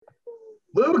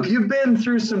Luke, you've been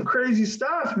through some crazy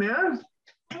stuff, man.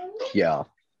 Yeah,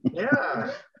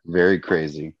 Yeah. very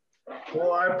crazy.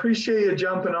 Well, I appreciate you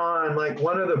jumping on. Like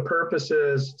one of the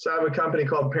purposes, so I have a company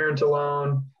called Parent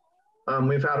Alone.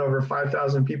 We've had over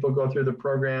 5,000 people go through the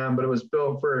program, but it was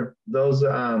built for those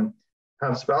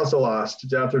have spousal loss to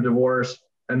death or divorce,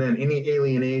 and then any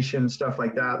alienation, stuff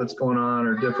like that that's going on,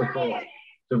 or difficult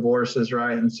divorces,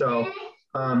 right? And so,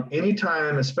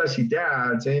 anytime, especially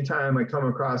dads, anytime I come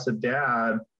across a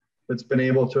dad that's been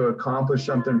able to accomplish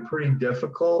something pretty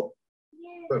difficult,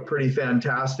 but pretty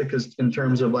fantastic as in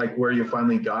terms of like where you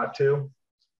finally got to,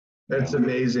 it's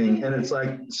amazing. And it's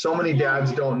like so many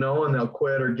dads don't know and they'll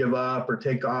quit or give up or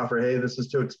take off or, hey, this is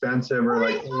too expensive or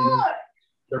like, hey,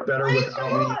 they're better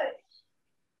without me.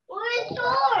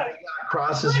 That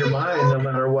crosses your mind no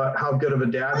matter what, how good of a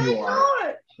dad you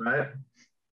are, right?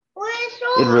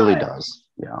 It really does.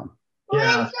 Yeah.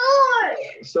 Yeah.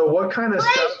 So what kind of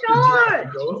stuff did you have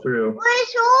to go through?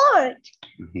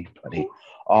 Buddy.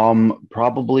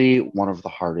 Probably one of the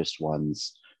hardest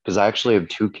ones because I actually have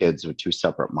two kids with two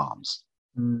separate moms,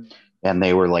 and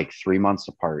they were like 3 months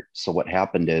apart. So what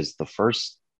happened is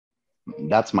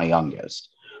that's my youngest.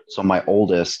 So my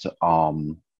oldest,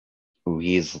 who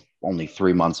he's only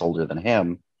 3 months older than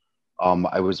him,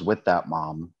 I was with that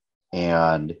mom,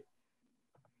 and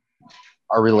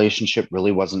our relationship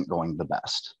really wasn't going the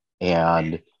best.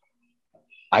 And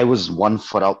I was 1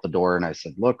 foot out the door, and I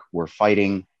said, "Look, we're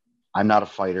fighting. I'm not a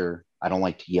fighter. I don't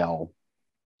like to yell.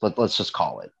 Let's just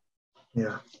call it."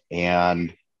 Yeah.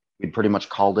 And we pretty much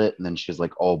called it. And then she's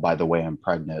like, "Oh, by the way, I'm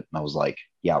pregnant." And I was like,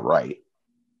 "Yeah, right."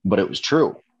 But it was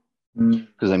true.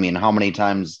 Because I mean, how many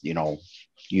times,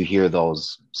 you hear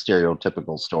those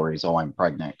stereotypical stories, "Oh, I'm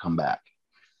pregnant, come back."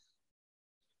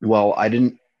 Well, I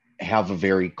didn't have a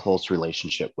very close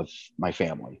relationship with my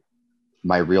family.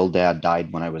 My real dad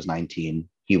died when I was 19.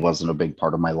 He wasn't a big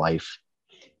part of my life.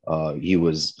 He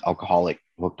was alcoholic,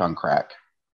 hooked on crack.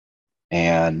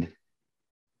 And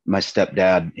my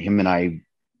stepdad, him and I,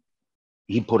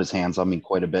 he put his hands on me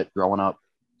quite a bit growing up.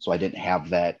 So I didn't have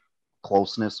that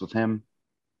closeness with him.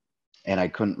 And I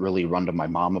couldn't really run to my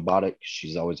mom about it because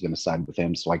she's always going to side with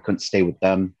him. So I couldn't stay with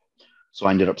them. So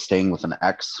I ended up staying with an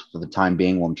ex for the time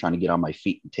being while I'm trying to get on my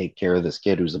feet and take care of this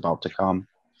kid who's about to come.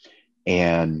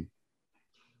 And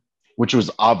which was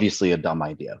obviously a dumb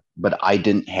idea, but I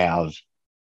didn't have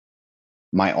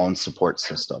my own support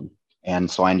system. And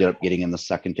so I ended up getting in the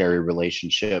secondary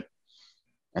relationship,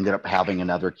 ended up having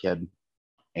another kid.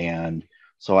 And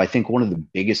so I think one of the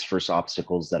biggest first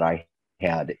obstacles that I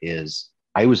had is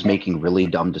I was making really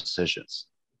dumb decisions.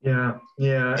 Yeah.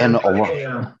 Yeah. And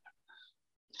Yeah.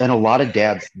 a lot of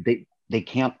dads, they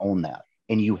can't own that.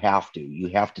 And you have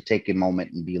to take a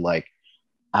moment and be like,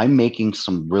 I'm making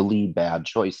some really bad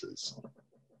choices.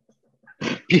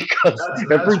 Because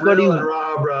That's everybody real and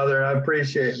raw, brother. I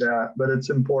appreciate that, but it's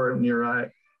important. You're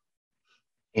right.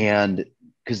 and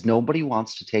because nobody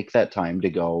wants to take that time to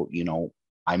go,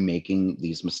 I'm making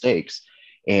these mistakes.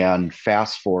 And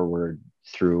fast forward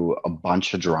through a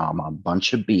bunch of drama, a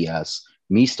bunch of BS,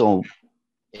 me still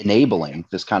enabling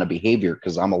this kind of behavior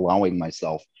because I'm allowing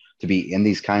myself to be in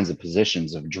these kinds of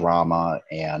positions of drama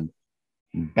and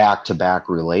back-to-back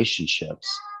relationships.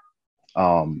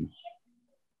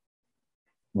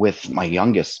 With my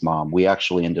youngest mom, we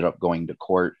actually ended up going to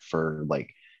court for like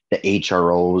the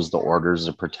HROs, the orders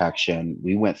of protection.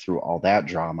 We went through all that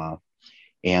drama.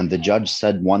 And the judge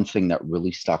said one thing that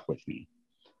really stuck with me.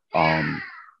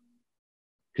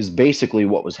 Because basically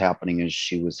what was happening is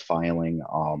she was filing,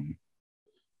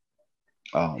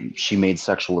 she made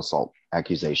sexual assault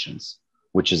accusations,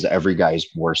 which is every guy's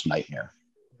worst nightmare.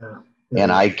 Yeah.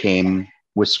 And I came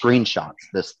with screenshots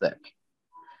this thick.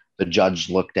 The judge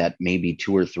looked at maybe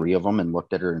 2 or 3 of them and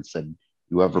looked at her and said,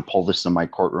 "You ever pull this in my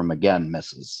courtroom again,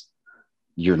 Mrs.,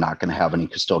 you're not going to have any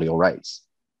custodial rights."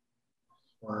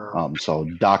 Wow. So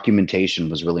documentation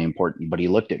was really important. But he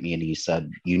looked at me and he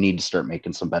said, "You need to start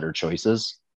making some better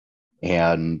choices.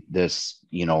 And this,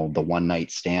 the one night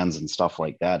stands and stuff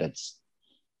like that, it's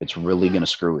really going to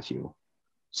screw with you."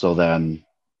 So then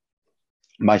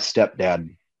my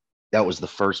stepdad, that was the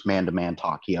first man-to-man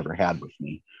talk he ever had with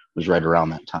me, was right around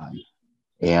that time.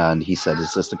 And he said,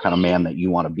 "Is this the kind of man that you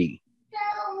want to be?"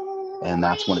 And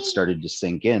that's when it started to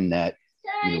sink in that,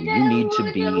 you need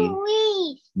to be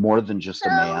more than just a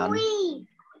man.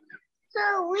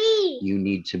 You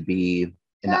need to be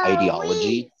an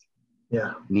ideology.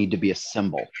 Yeah. You need to be a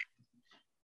symbol.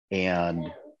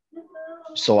 And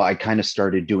so I kind of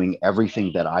started doing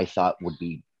everything that I thought would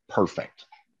be perfect.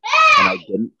 And I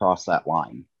didn't cross that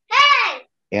line.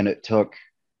 And it took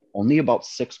only about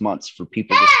 6 months for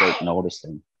people to start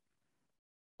noticing,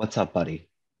 What's up, buddy?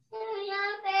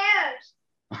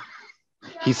 Bears.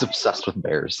 He's obsessed with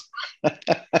bears.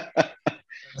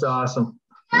 That's awesome.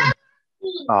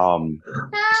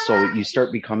 So you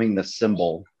start becoming the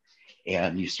symbol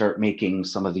and you start making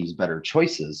some of these better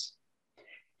choices,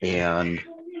 and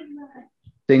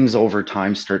things over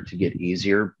time start to get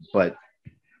easier. But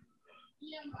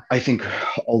I think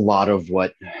a lot of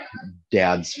what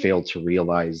dads fail to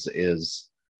realize is,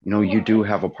 you do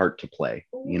have a part to play.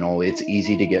 It's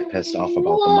easy to get pissed off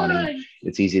about the money.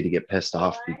 It's easy to get pissed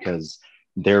off because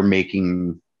they're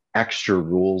making extra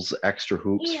rules, extra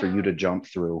hoops for you to jump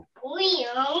through.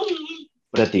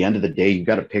 But at the end of the day, you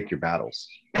got to pick your battles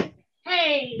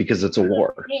because it's a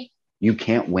war. You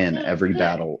can't win every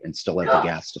battle and still have the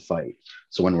gas to fight.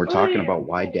 So when we're talking about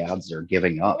why dads are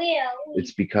giving up,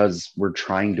 it's because we're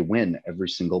trying to win every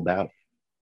single battle.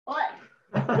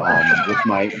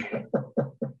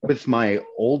 With my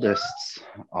oldest,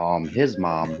 his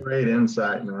mom. Great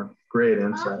insight, man. Great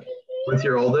insight. With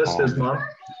your oldest, his mom?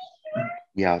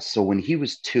 Yeah. So when he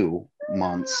was 2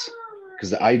 months,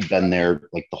 because I'd been there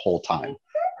like the whole time,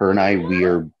 her and I, we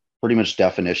are pretty much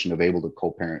definition of able to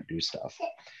co-parent, do stuff.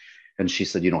 And she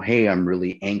said, hey, I'm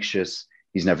really anxious.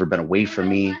 He's never been away from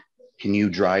me. Can you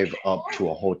drive up to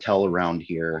a hotel around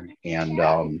here and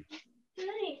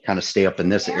kind of stay up in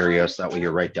this area so that way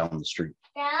you're right down the street?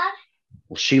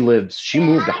 Well, she moved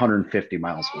 150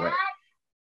 miles away.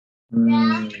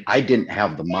 I didn't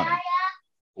have the money.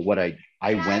 What I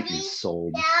went and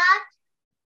sold.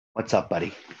 What's up,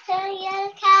 buddy?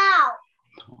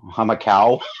 I'm a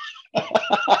cow.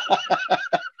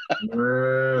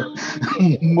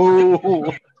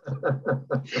 Moo.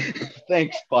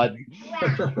 Thanks, bud.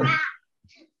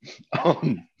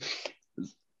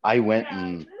 I went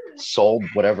and sold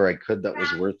whatever I could that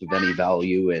was worth of any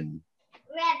value, and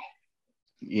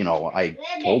I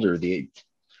told her the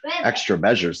extra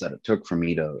measures that it took for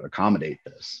me to accommodate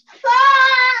this.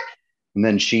 And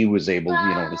then she was able,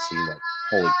 to see like,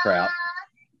 holy crap.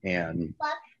 And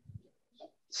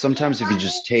sometimes if you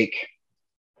just take,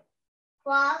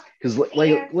 because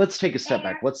let's take a step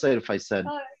back. Let's say if I said,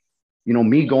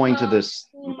 me going to this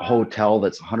hotel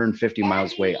that's 150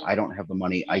 miles away, I don't have the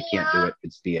money, I can't do it,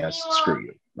 it's BS, screw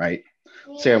you, right?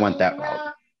 Say I went that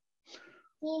route.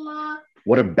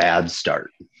 What a bad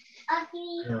start.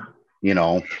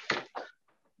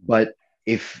 But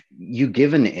if you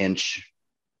give an inch,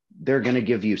 they're going to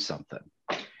give you something.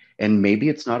 And maybe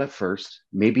it's not at first,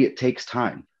 maybe it takes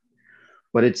time,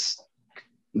 but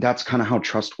that's kind of how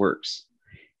trust works.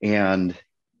 And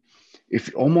if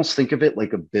you almost think of it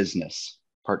like a business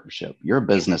partnership, you're a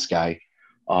business guy,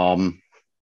 kind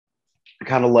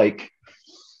of like,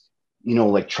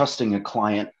 like trusting a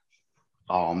client,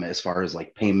 as far as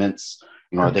like payments,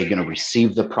 are they going to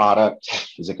receive the product?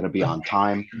 Is it going to be on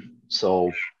time?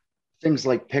 So things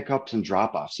like pickups and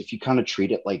drop-offs, if you kind of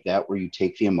treat it like that, where you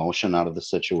take the emotion out of the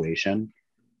situation,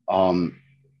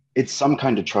 it's some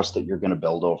kind of trust that you're going to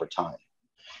build over time.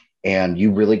 And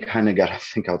you really kind of got to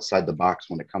think outside the box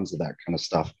when it comes to that kind of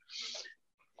stuff.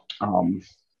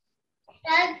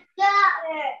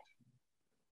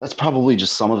 That's probably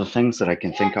just some of the things that I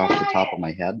can think off the top of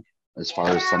my head as far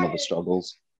as some of the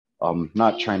struggles.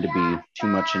 Not trying to be too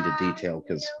much into detail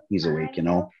because he's awake,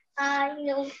 Yeah,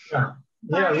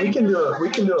 we can do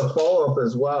a follow-up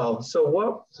as well. So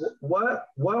what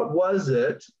was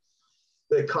it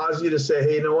that caused you to say,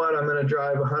 hey, you know what, I'm going to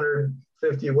drive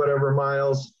 150 whatever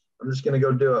miles, I'm just going to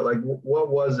go do it? Like,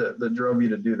 what was it that drove you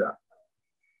to do that?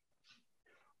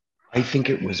 I think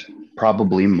it was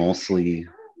probably mostly,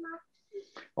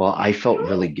 I felt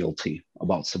really guilty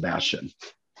about Sebastian,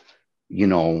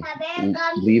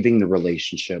 leaving the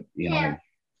relationship,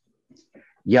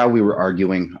 yeah, we were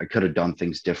arguing. I could have done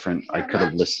things different. I could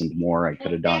have listened more. I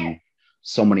could have done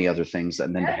so many other things.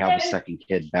 And then to have a second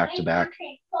kid back to back,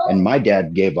 and my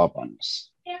dad gave up on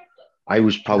us. I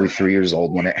was probably 3 years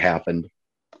old when it happened.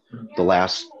 The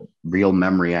last real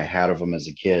memory I had of him as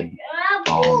a kid,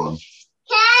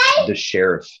 the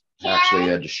sheriff actually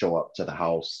had to show up to the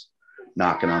house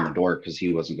knocking on the door because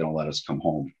he wasn't going to let us come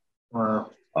home.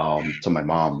 Wow. To my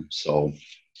mom. So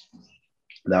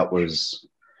that was,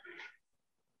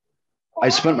 I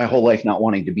spent my whole life not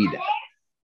wanting to be that.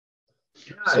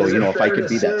 Yeah, so, if I could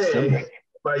be that symbol.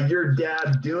 By your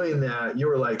dad doing that, you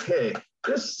were like, hey,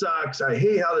 this sucks. I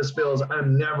hate how this feels.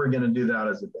 I'm never going to do that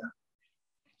as a dad.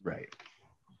 Right.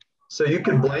 So you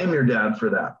could blame your dad for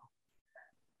that.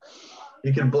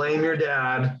 You could blame your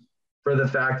dad for the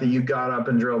fact that you got up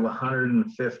and drove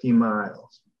 150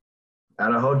 miles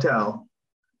at a hotel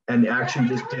and actually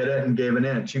just did it and gave an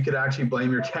inch. You could actually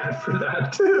blame your dad for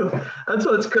that too. That's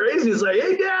what's crazy. It's like,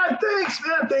 hey, Dad, thanks,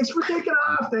 man. Thanks for taking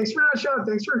off. Thanks for not showing.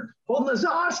 Thanks for holding us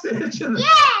hostage. And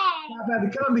I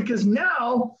had to come because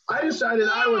now I decided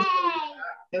I was.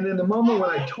 And in the moment when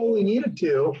I totally needed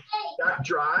to, that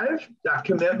drive, that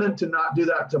commitment to not do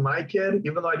that to my kid,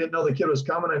 even though I didn't know the kid was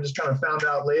coming, I just kind of found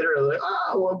out later, like,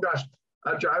 oh, well, gosh,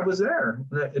 that drive was there.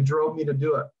 And it drove me to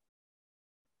do it.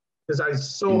 Because I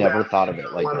so never thought of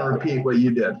it like want that. to repeat what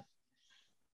you did.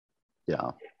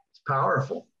 Yeah. It's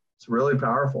powerful. It's really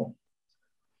powerful.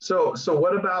 So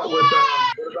what about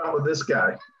with this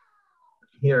guy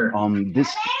here?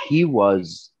 He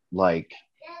was like,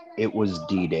 it was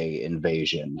D-Day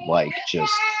invasion, like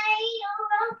just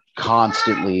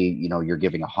constantly, you know, you're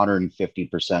giving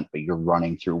 150%, but you're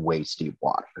running through waist deep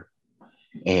water.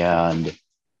 And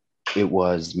it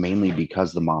was mainly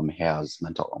because the mom has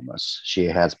mental illness. She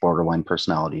has borderline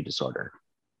personality disorder.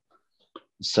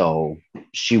 So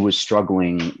she was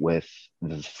struggling with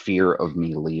the fear of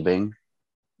me leaving.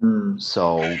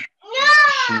 So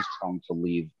she's trying to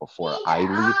leave before I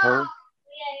leave her.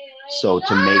 So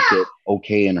to make it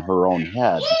okay in her own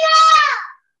head,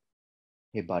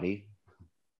 hey, buddy,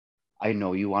 I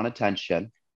know you want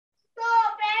attention.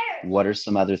 What are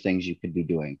some other things you could be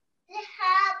doing?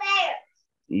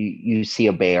 You see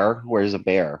a bear? Where's a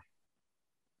bear?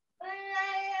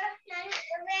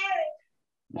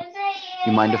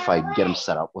 You mind if I get him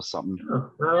set up with something?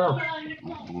 Oh.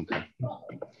 Okay.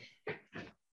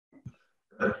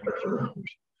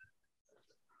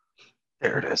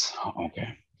 There it is.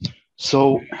 Okay.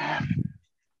 So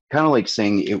kind of like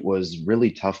saying it was really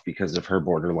tough because of her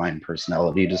borderline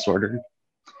personality disorder.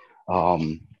 I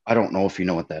don't know if you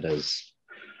know what that is.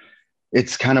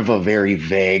 It's kind of a very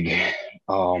vague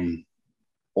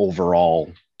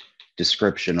overall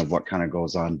description of what kind of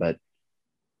goes on, but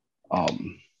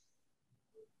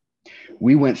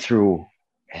we went through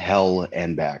hell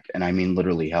and back, and I mean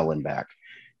literally hell and back.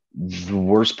 The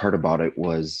worst part about it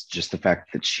was just the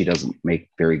fact that she doesn't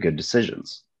make very good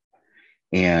decisions.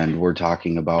 And we're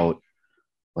talking about,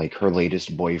 like, her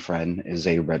latest boyfriend is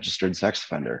a registered sex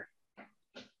offender.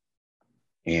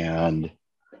 And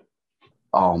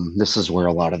this is where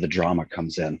a lot of the drama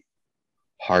comes in.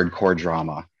 Hardcore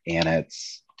drama. And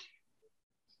it's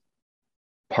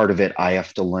part of it I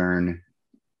have to learn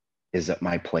is at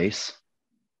my place.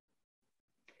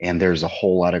 And there's a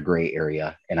whole lot of gray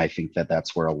area. And I think that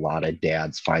that's where a lot of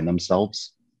dads find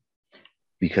themselves.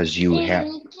 Because you have,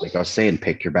 like I was saying,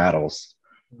 pick your battles.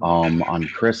 On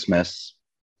Christmas,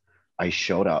 I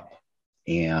showed up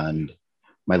and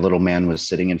my little man was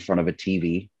sitting in front of a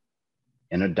TV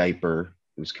in a diaper.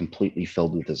 It was completely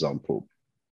filled with his own poop.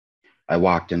 I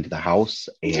walked into the house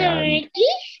and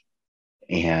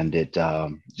it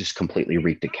just completely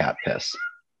reeked of cat piss.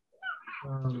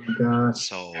 Oh my God.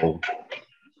 So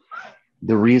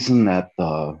the reason that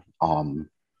the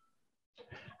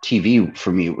TV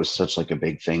for me was such like a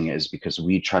big thing is because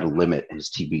we try to limit his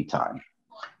TV time.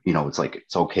 You know, it's like,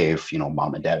 it's okay if, you know,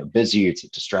 mom and dad are busy, it's a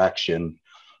distraction.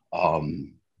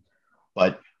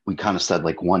 But we kind of said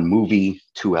like 1 movie,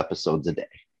 2 episodes a day,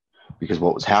 because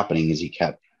what was happening is he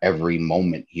kept every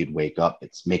moment he'd wake up,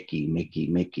 it's Mickey, Mickey,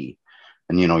 Mickey.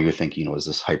 And, you know, you're thinking, you know, is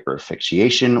this hyper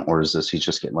asphyxiation or is this he's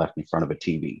just getting left in front of a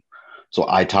TV? So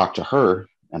I talked to her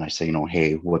and I say, you know,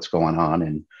 hey, what's going on?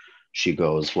 And she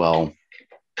goes, well,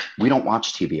 we don't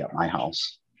watch TV at my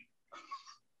house.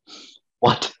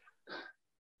 What?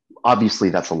 Obviously,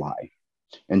 that's a lie.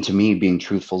 And to me, being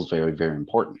truthful is very, very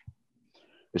important,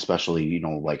 especially, you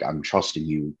know, like I'm trusting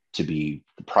you to be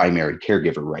the primary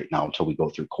caregiver right now until we go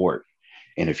through court.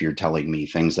 And if you're telling me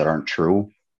things that aren't true,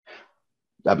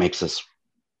 that makes this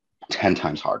 10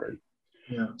 times harder.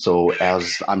 Yeah. So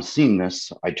as I'm seeing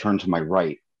this, I turn to my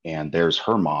right and there's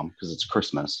her mom because it's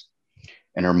Christmas.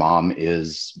 And her mom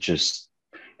is just,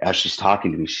 as she's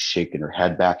talking to me, she's shaking her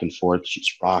head back and forth.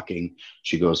 She's rocking.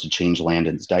 She goes to change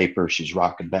Landon's diaper. She's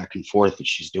rocking back and forth and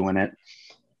she's doing it.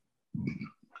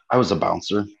 I was a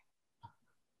bouncer.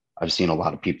 I've seen a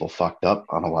lot of people fucked up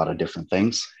on a lot of different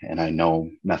things. And I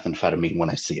know methamphetamine when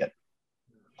I see it.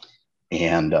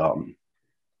 And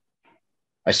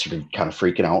I started kind of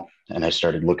freaking out and I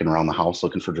started looking around the house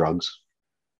looking for drugs.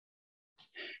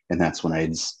 And that's when I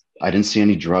didn't see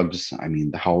any drugs. I mean,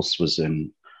 the house was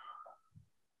in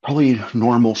probably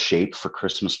normal shape for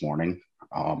Christmas morning.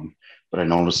 But I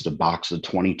noticed a box of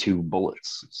 22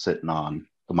 bullets sitting on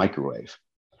the microwave.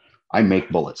 I make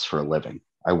bullets for a living.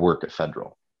 I work at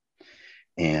Federal.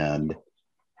 And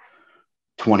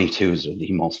 22s are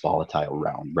the most volatile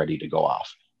round, ready to go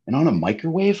off. And on a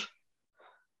microwave?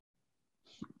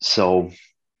 So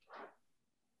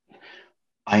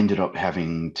I ended up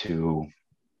having to,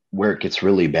 where it gets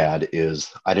really bad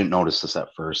is I didn't notice this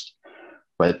at first,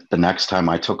 but the next time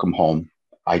I took him home,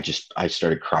 I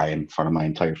started crying in front of my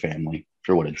entire family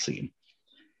for what I'd seen.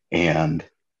 And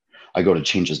I go to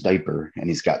change his diaper and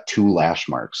he's got two lash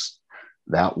marks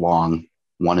that long.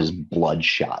 One is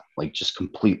bloodshot, like just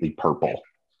completely purple.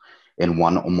 And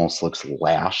one almost looks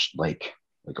lashed like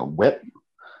a whip.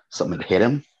 Something had hit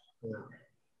him.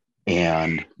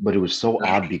 And but it was so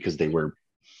odd because they were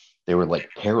like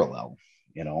parallel,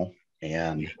 you know,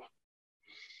 and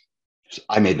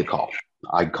I made the call.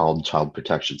 I called Child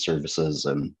Protection Services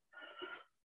and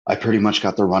I pretty much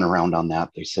got the runaround on that.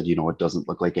 They said, you know, it doesn't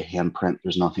look like a handprint.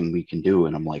 There's nothing we can do.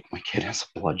 And I'm like, my kid has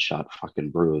a bloodshot fucking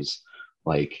bruise.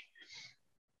 Like,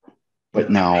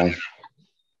 but now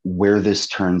where this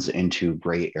turns into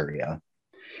gray area.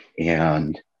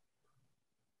 And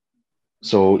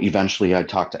so eventually I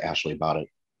talked to Ashley about it,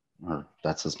 or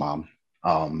that's his mom.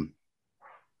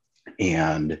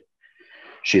 And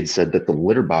she had said that the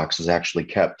litter box is actually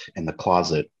kept in the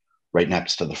closet right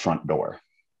next to the front door.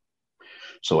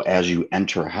 So as you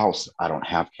enter a house, I don't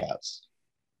have cats.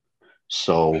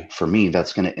 So for me,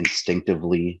 that's going to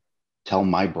instinctively tell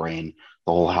my brain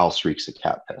the whole house reeks of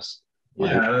cat piss.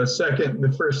 Right? Yeah,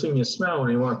 the first thing you smell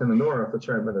when you walk in the door, if it's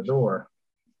right by the door.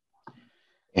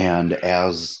 And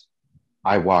as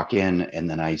I walk in and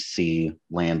then I see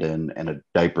Landon and a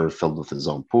diaper filled with his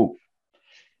own poop,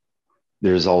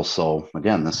 there's also,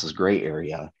 again, this is gray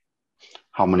area.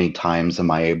 How many times am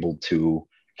I able to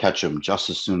catch him just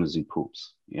as soon as he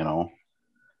poops? You know,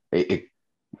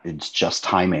 it's just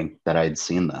timing that I'd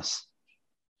seen this.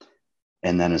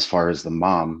 And then as far as the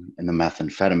mom and the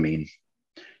methamphetamine,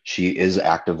 she is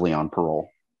actively on parole,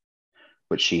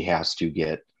 but she has to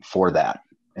get for that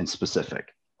in specific.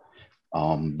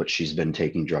 But she's been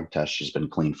taking drug tests. She's been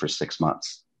clean for 6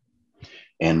 months.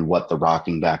 And what the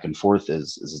rocking back and forth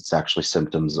is it's actually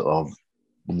symptoms of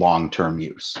long-term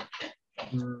use.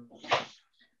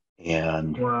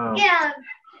 And wow. Yeah.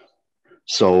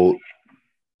 So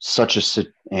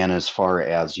and as far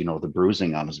as, you know, the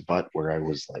bruising on his butt where I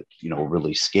was like, you know,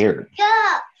 really scared.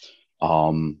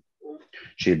 Yeah.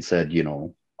 She had said, you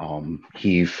know,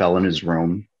 he fell in his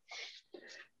room.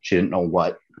 She didn't know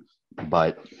what,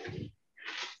 but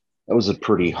that was a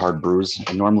pretty hard bruise.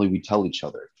 And normally we tell each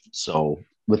other. So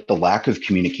with the lack of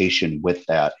communication with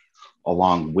that,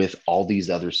 along with all these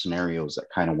other scenarios that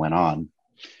kind of went on,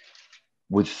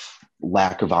 with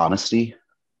lack of honesty,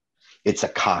 it's a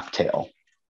cocktail.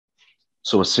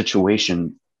 So a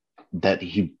situation that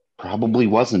he probably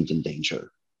wasn't in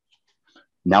danger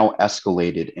now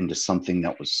escalated into something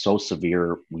that was so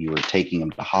severe. We were taking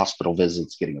him to hospital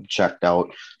visits, getting him checked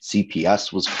out.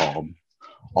 CPS was called,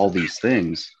 all these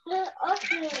things,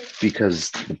 because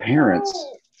the parents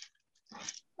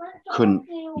couldn't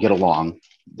get along.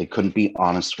 They couldn't be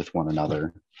honest with one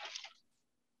another.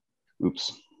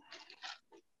 Oops,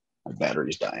 my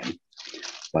battery's dying.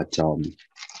 But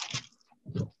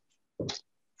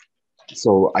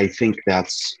so I think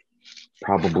that's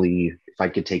probably, if I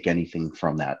could take anything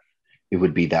from that, it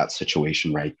would be that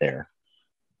situation right there.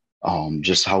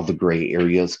 Just how the gray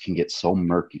areas can get so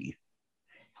murky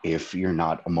if you're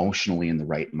not emotionally in the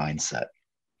right mindset.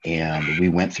 And we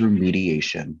went through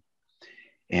mediation,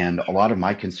 and a lot of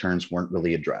my concerns weren't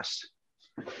really addressed.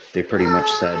 They pretty much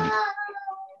said,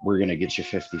 we're going to get you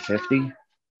 50-50,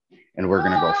 and we're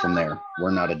going to go from there.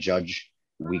 We're not a judge.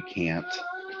 We can't,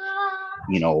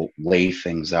 you know, lay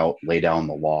things out, lay down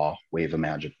the law, wave a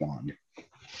magic wand.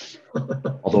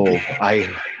 Although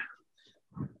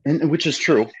and which is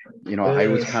true, you know, I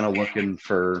was kind of looking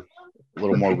for a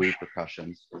little more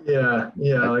repercussions. Yeah,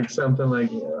 like something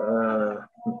like,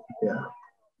 yeah.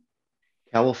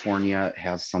 California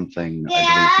has something, I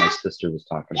believe my sister was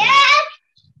talking about.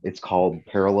 It's called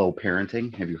parallel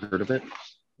parenting. Have you heard of it?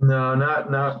 No,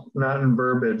 not in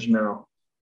Burbage, no.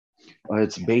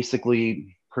 It's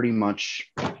basically pretty much,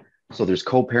 so there's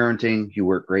co-parenting, you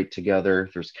work great together.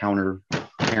 There's counter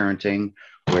parenting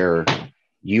where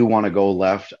you want to go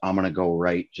left, I'm going to go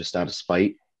right just out of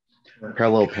spite.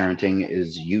 Parallel parenting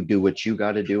is you do what you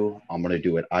got to do, I'm going to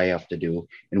do what I have to do,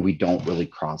 and we don't really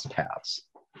cross paths.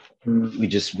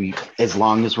 We as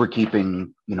long as we're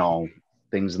keeping, you know,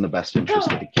 things in the best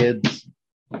interest of the kids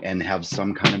and have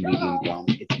some kind of medium ground,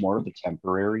 it's more of a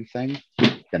temporary thing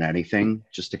than anything,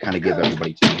 just to kind of give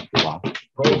everybody time to cool off.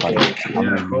 I'm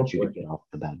going to need you to get off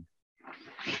the bed.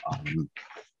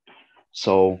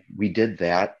 So we did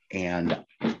that, and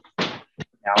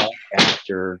now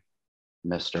after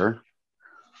Mr.,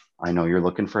 I know you're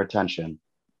looking for attention.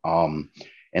 And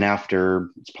after,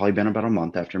 it's probably been about a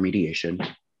month after mediation,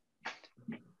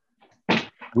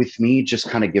 with me just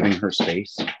kind of giving her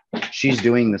space, she's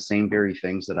doing the same very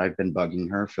things that I've been bugging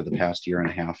her for the past year and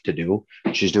a half to do.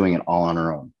 She's doing it all on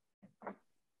her own.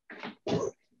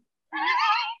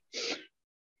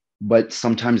 But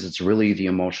sometimes it's really the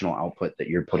emotional output that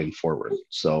you're putting forward.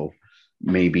 So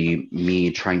maybe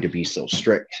me trying to be so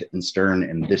strict and stern,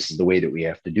 and this is the way that we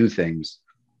have to do things,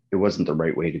 it wasn't the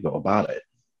right way to go about it.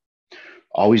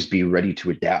 Always be ready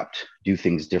to adapt, do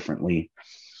things differently,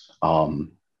 but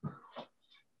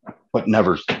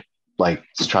never like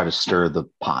try to stir the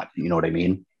pot. You know what I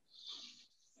mean?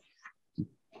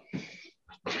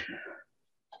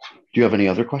 Do you have any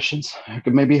other questions I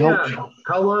could maybe help? Yeah.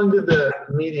 How long did the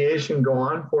mediation go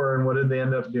on for, and what did they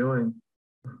end up doing?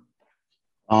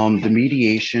 The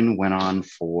mediation went on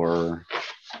for,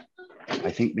 I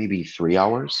think, maybe 3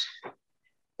 hours.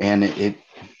 And it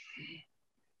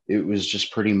was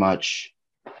just pretty much,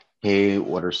 hey,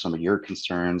 what are some of your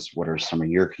concerns? What are some of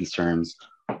your concerns?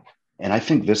 And I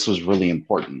think this was really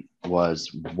important,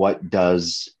 was what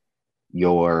does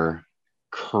your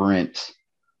current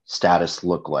status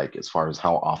look like as far as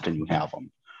how often you have them?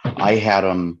 I had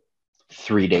them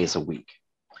 3 days a week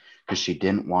because she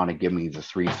didn't want to give me the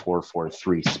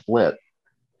 3-4-4-3 split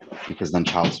because then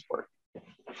child support.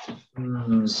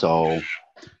 So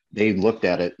they looked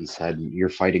at it and said, you're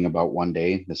fighting about 1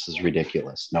 day. This is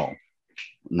ridiculous. No.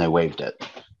 And they waived it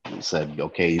and said,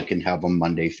 okay, you can have them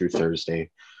Monday through Thursday.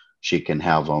 She can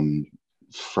have them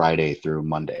Friday through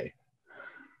Monday,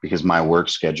 because my work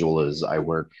schedule is I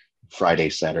work Friday,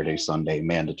 Saturday, Sunday,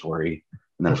 mandatory.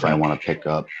 And then if I want to pick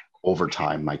up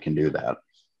overtime, I can do that.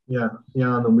 Yeah. Yeah.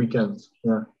 On the weekends.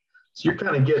 Yeah. So you're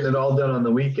kind of getting it all done on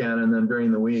the weekend, and then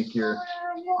during the week, you're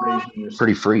raising your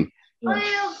pretty free. Yeah.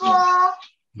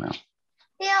 Yeah.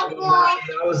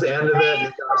 That was the end of it.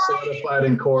 It got solidified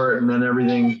in court, and then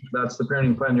everything. That's the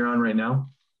parenting plan you're on right now?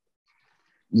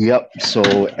 Yep.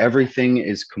 So everything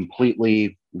is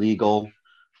completely legal.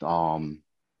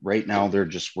 Right now, they're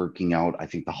just working out, I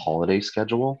think, the holiday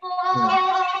schedule.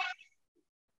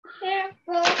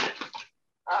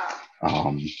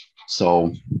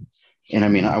 So, and I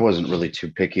mean, I wasn't really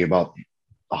too picky about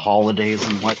the holidays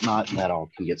and whatnot, and that all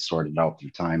can get sorted out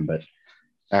through time. But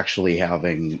actually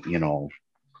having, you know,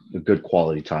 a good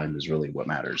quality time is really what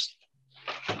matters.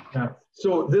 Yeah.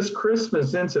 So this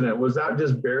Christmas incident, was that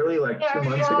just barely like 2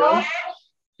 months ago?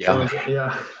 Yeah. So,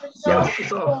 yeah. So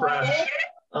it's all fresh.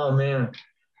 Oh man.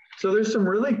 So there's some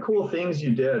really cool things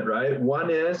you did, right? One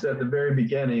is at the very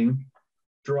beginning,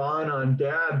 drawing on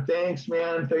Dad. Thanks,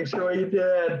 man. Thanks for what you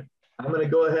did. I'm going to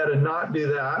go ahead and not do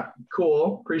that.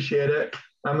 Cool. Appreciate it.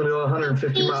 I'm going to go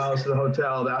 150 miles to the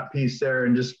hotel, that piece there,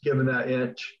 and just giving that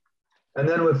inch. And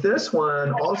then with this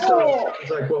one, also, it's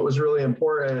like what was really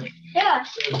important is you had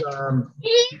the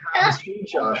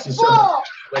screenshots. You said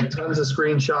like tons of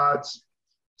screenshots.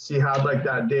 So you had like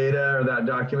that data or that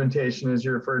documentation as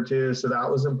you referred to. So that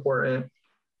was important.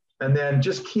 And then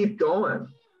just keep going,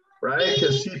 right?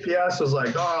 Because CPS was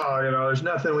like, oh, you know, there's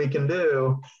nothing we can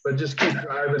do, but just keep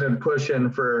driving and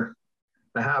pushing for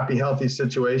a happy, healthy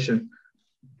situation.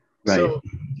 Right.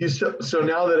 So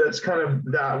now that it's kind of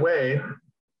that way,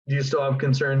 do you still have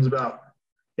concerns about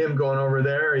him going over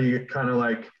there? Are you kind of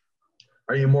like,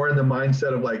 are you more in the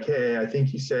mindset of like, hey, I think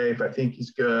he's safe. I think he's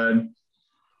good.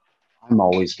 I'm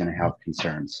always going to have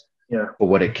concerns. Yeah. But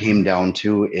what it came down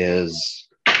to is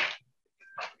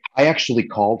I actually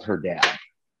called her dad,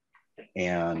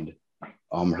 and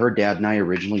her dad and I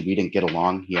originally, we didn't get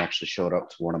along. He actually showed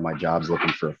up to one of my jobs looking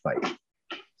for a fight.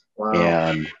 Wow.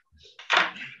 And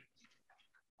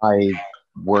I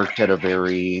worked at a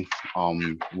very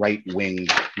right-wing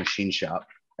machine shop.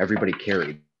 Everybody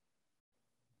carried.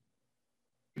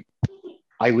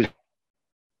 I was,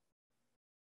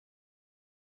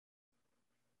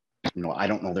 you know, I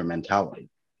don't know their mentality.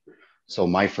 So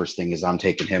my first thing is I'm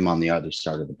taking him on the other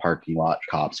side of the parking lot.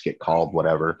 Cops get called,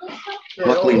 whatever.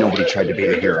 Luckily, nobody tried to be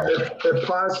a hero.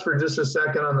 Pause for just a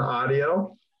second on the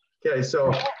audio. Okay,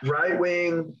 so right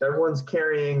wing, everyone's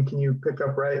carrying. Can you pick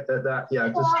up right at that? Yeah,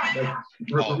 just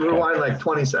like rewind like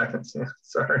 20 seconds. Yeah,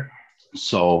 sorry.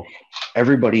 So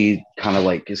everybody kind of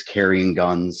like is carrying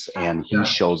guns, and he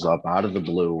shows up out of the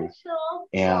blue,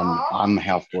 and I'm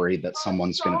half worried that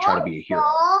someone's going to try to be a hero.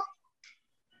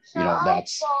 You know,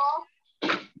 that's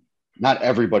not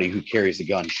everybody who carries a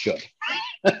gun should.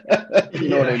 You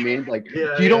know what I mean? Like,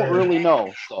 you don't really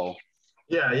know. So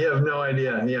yeah, you have no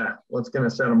idea. Yeah, what's going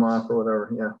to set them off or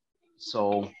whatever. Yeah.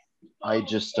 So I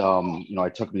just, you know, I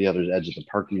took him to the other edge of the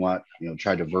parking lot, you know,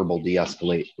 tried to verbal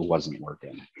de-escalate. It wasn't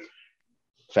working.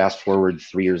 Fast forward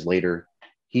 3 years later,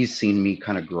 he's seen me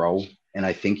kind of grow. And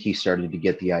I think he started to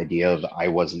get the idea of I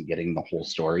wasn't getting the whole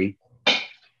story.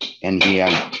 And he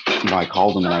had, I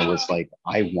called him and I was like,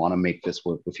 I want to make this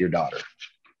work with your daughter.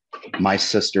 My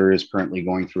sister is currently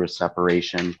going through a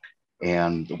separation.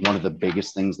 And one of the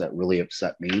biggest things that really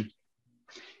upset me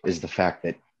is the fact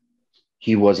that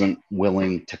he wasn't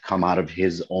willing to come out of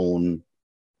his own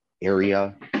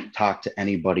area, talk to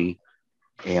anybody.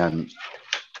 And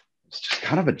it's just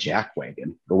kind of a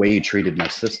jackwagon, the way he treated my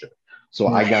sister. So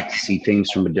I got to see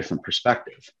things from a different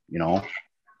perspective,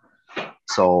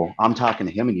 So I'm talking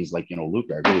to him and he's like,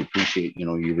 Luke, I really appreciate,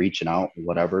 you reaching out,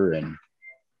 whatever. And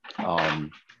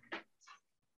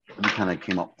we kind of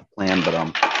came up with a plan,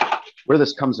 but where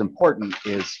this comes important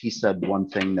is he said one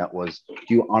thing that was,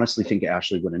 do you honestly think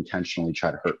Ashley would intentionally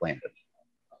try to hurt Landon?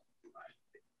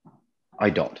 I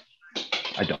don't.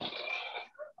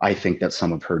 I think that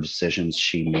some of her decisions,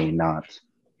 she may not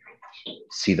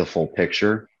see the full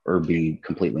picture or be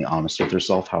completely honest with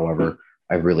herself. However,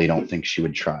 I really don't think she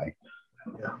would try.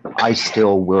 Yeah. I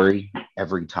still worry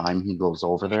every time he goes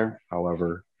over there.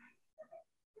 However,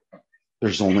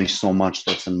 there's only so much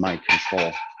that's in my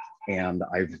control. And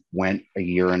I've went a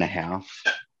year and a half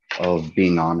of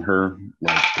being on her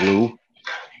like glue,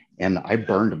 and I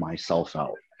burned myself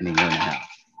out in a year and a half.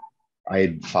 I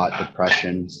had fought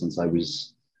depression since I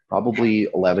was probably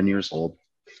 11 years old,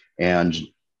 and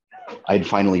I'd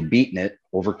finally beaten it,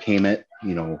 overcame it,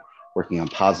 working on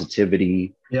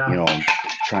positivity,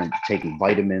 taking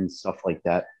vitamins, stuff like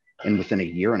that. And within a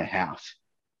year and a half,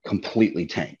 completely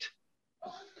tanked.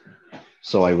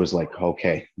 So I was like,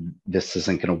 okay, this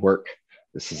isn't going to work.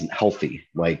 This isn't healthy.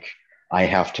 Like, I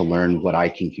have to learn what I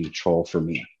can control for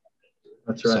me.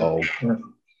 That's right. So,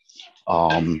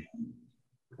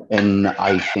 and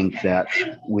I think that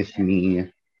with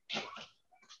me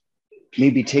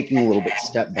maybe taking a little bit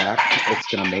step back, it's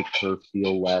going to make her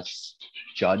feel less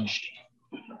judged.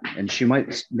 And she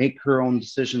might make her own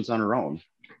decisions on her own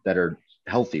that are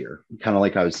healthier. Kind of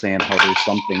like I was saying, how there's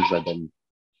some things I've been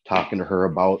talking to her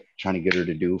about, trying to get her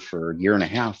to do for a year and a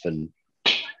half, and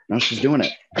now she's doing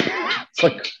it. It's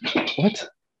like, what?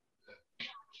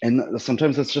 And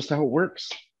sometimes that's just how it works.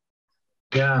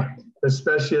 Yeah,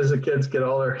 especially as the kids get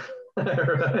older.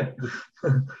 Right?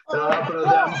 It'll happen to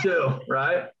them too,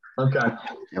 right? Okay.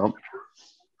 Yep.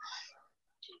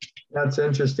 That's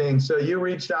interesting. So you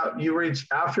reached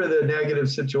after the negative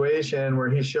situation where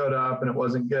he showed up and it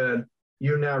wasn't good,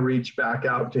 you now reached back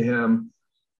out to him.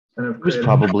 And it was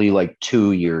probably like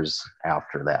 2 years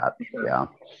after that. Okay. Yeah.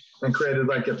 And created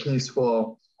like a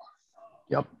peaceful.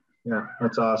 Yep. Yeah,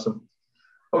 that's awesome.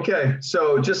 Okay,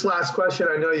 so just last question.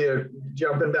 I know you're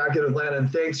jumping back into Landon.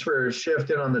 Thanks for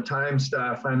shifting on the time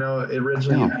stuff. I know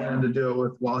originally you planned to do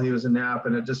it while he was in nap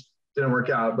and it just didn't work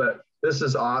out, but this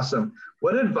is awesome.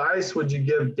 What advice would you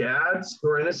give dads who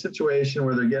are in a situation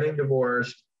where they're getting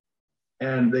divorced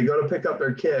and they go to pick up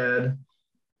their kid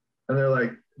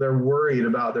and they're worried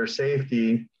about their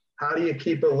safety? How do you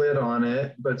keep a lid on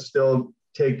it, but still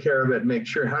take care of it and make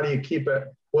sure? How do you keep it?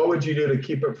 What would you do to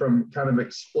keep it from kind of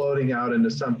exploding out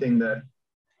into something that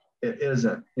it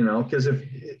isn't, because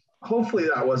hopefully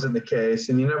that wasn't the case,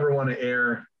 and you never want to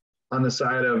err on the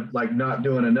side of like not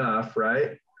doing enough,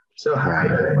 right? So how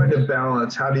do you find a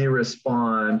balance? How do you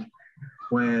respond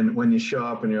when you show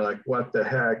up and you're like, what the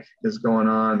heck is going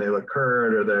on? They look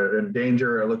hurt or they're in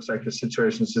danger. Or it looks like the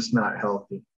situation is just not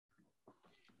healthy.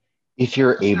 If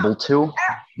you're able to,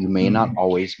 you may not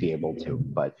always be able to,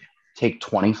 but take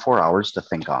 24 hours to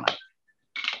think on it.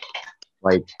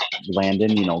 Like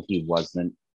Landon, he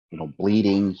wasn't,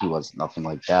 bleeding. He was nothing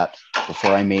like that.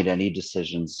 Before I made any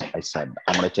decisions, I said,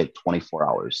 I'm going to take 24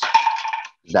 hours.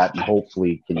 That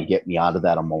hopefully can get me out of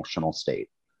that emotional state.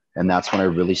 And that's when I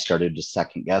really started to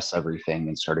second guess everything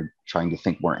and started trying to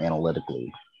think more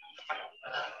analytically.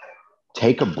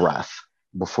 Take a breath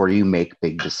before you make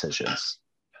big decisions.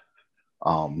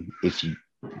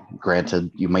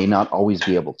 Granted, you may not always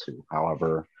be able to.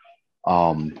 However,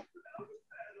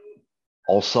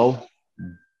 also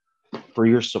for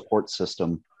your support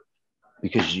system,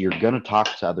 because you're going to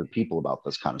talk to other people about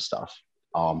this kind of stuff.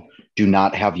 Do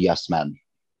not have yes men.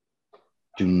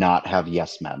 Do not have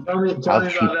yes men. Tell me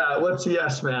about that. What's a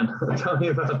yes man? Tell me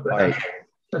about that.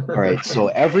 All right. So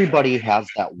everybody has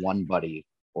that one buddy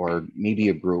or maybe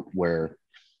a group where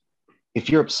if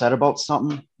you're upset about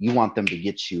something, you want them to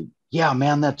get you. Yeah,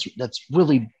 man, that's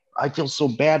really, I feel so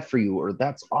bad for you, or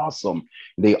that's awesome.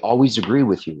 They always agree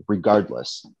with you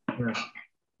regardless. Yeah.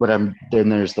 But then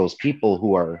there's those people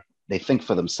who they think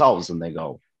for themselves and they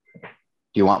go,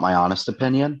 do you want my honest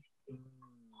opinion?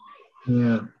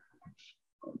 Yeah.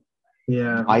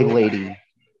 Yeah. My lady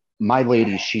my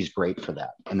lady, she's great for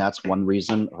that. And that's one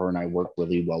reason her and I work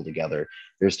really well together.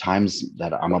 There's times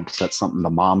that I'm upset something the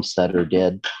mom said or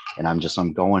did, and I'm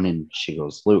going, and she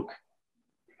goes, Luke,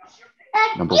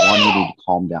 number one, you need to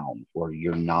calm down, or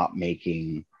you're not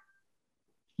making,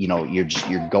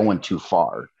 you're going too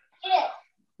far.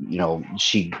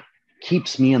 She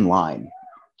keeps me in line,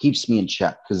 keeps me in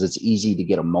check, because it's easy to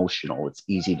get emotional. It's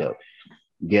easy to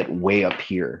get way up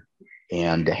here,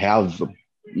 and to have,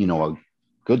 a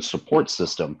good support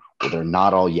system where they're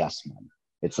not all yes men.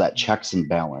 It's that checks and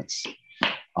balance.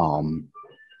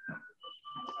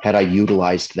 Had I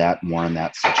utilized that more in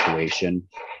that situation,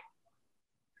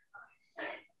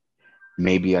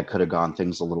 maybe I could have gone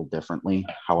things a little differently.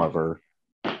 However,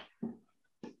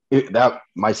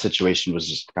 my situation was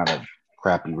just kind of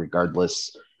crappy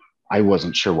regardless. I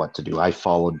wasn't sure what to do. I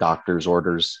followed doctor's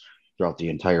orders throughout the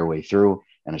entire way through.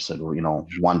 And I said, well,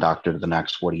 one doctor to the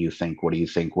next, what do you think? What do you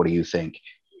think? What do you think?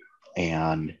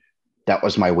 And that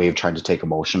was my way of trying to take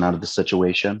emotion out of the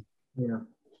situation. Yeah.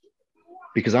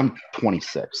 Because I'm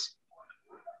 26.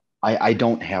 I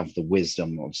don't have the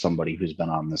wisdom of somebody who's been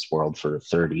on this world for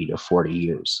 30 to 40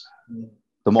 years. Yeah.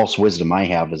 The most wisdom I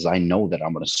have is I know that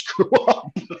I'm going to screw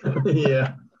up.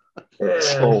 Yeah. Yeah.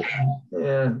 So,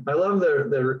 yeah. I love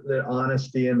the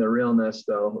honesty and the realness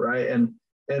though. Right. And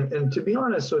to be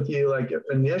honest with you, like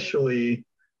initially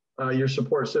your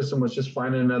support system was just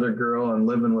finding another girl and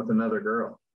living with another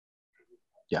girl.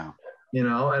 Yeah.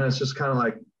 And it's just kind of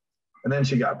like, and then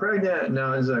she got pregnant and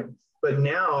now it's like, but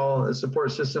now the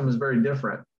support system is very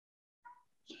different.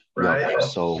 Right. Yeah,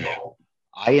 so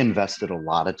I invested a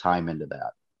lot of time into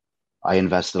that. I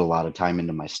invested a lot of time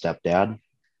into my stepdad.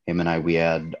 Him and I, we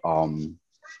had,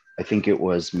 I think it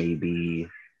was maybe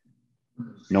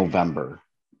November.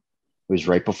 It was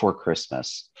right before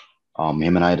Christmas.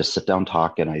 Him and I had a sit down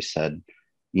talk, and I said,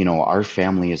 our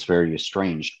family is very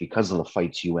estranged because of the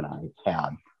fights you and I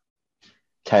had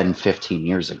 10, 15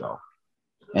 years ago.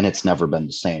 And it's never been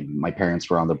the same. My parents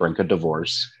were on the brink of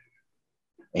divorce,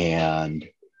 and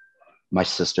my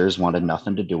sisters wanted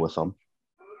nothing to do with them.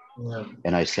 Yeah.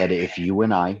 And I said, if you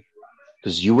and I,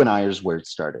 because you and I is where it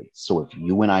started. So if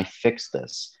you and I fix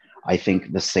this, I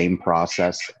think the same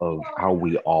process of how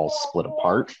we all split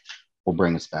apart will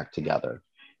bring us back together.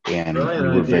 And we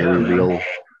were very real.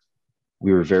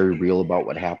 We were very real about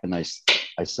what happened. I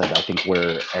said, I think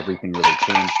where everything really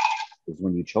changed was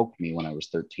when you choked me when I was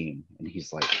 13. And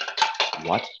he's like,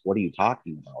 what? What are you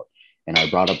talking about? And I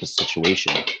brought up a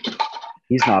situation.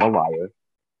 He's not a liar.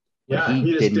 Yeah,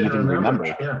 he didn't even remember.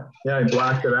 Yeah, he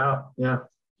blacked it out. Yeah.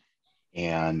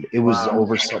 And it was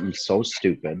over something so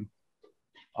stupid.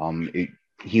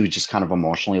 He was just kind of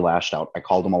emotionally lashed out. I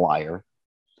called him a liar.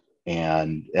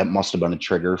 And that must have been a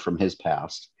trigger from his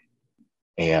past.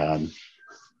 And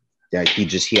yeah,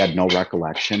 he had no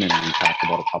recollection. And we talked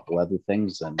about a couple other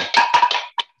things, and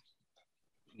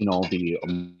the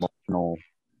emotional,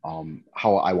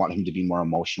 how I want him to be more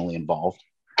emotionally involved.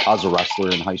 I was a wrestler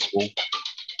in high school,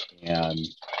 and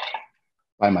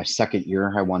by my second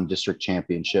year, I won district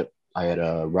championship. I had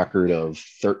a record of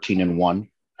 13-1.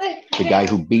 The guy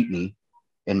who beat me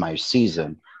in my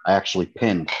season, I actually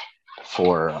pinned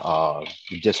for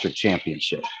the district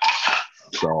championship.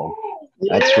 So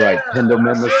that's right. Pinned him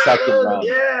in the second round.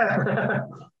 Yeah.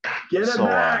 Get it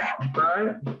back,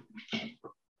 right?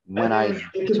 When I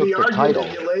took the title,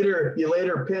 you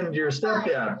later pinned your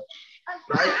stepdad,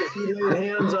 right? Because he laid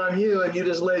hands on you and you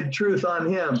just laid truth on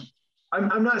him.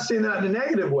 I'm not saying that in a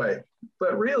negative way,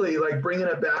 but really like bringing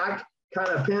it back, kind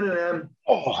of pinning him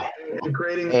and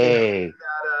creating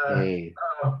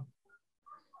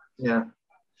yeah.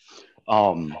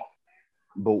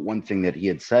 But one thing that he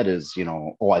had said is,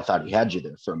 I thought he had you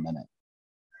there for a minute.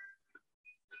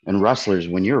 And wrestlers,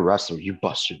 when you're a wrestler, you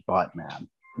bust your butt, man.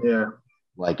 Yeah.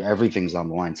 Like everything's on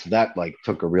the line. So that like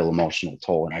took a real emotional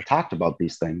toll. And I talked about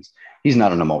these things. He's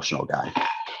not an emotional guy.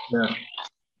 Yeah.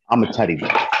 I'm a teddy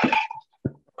bear.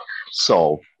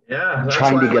 So yeah, that's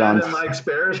trying why to get on Mike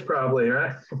Spares probably,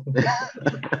 right?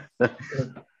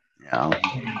 Yeah.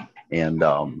 And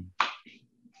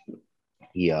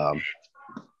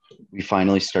we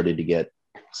finally started to get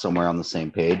somewhere on the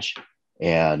same page.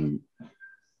 And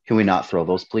can we not throw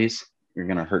those, please? You're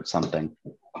gonna hurt something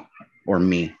or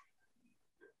me.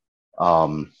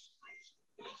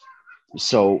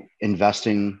 So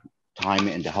investing time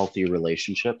into healthy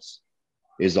relationships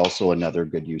is also another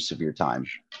good use of your time,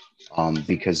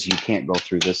 because you can't go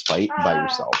through this fight by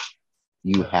yourself.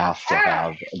 You have to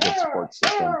have a good support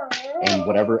system, and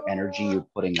whatever energy you're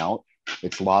putting out,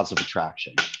 it's laws of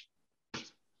attraction.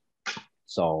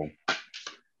 So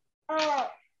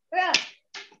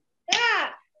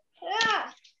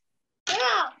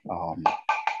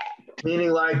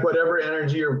Meaning like whatever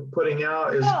energy you're putting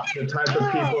out is the type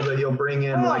of people that you'll bring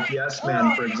in, like yes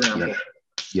man, for example.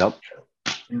 Yep.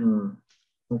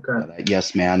 Okay. That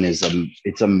yes man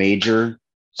it's a major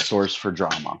source for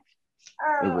drama.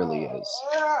 It really is.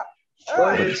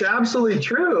 Well, it's absolutely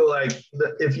true. Like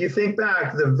if you think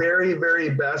back, the very, very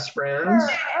best friends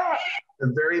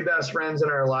in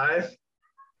our life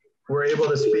were able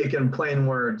to speak in plain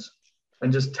words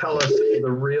and just tell us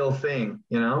the real thing,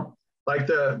 you know, like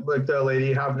the lady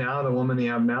you have now, the woman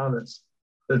you have now,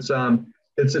 it's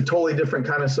a totally different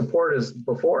kind of support as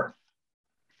before.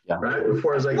 Yeah. Right.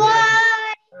 Before it's like,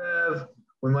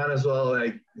 we might as well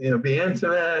like, be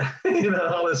intimate,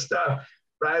 all this stuff.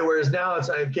 Right. Whereas now it's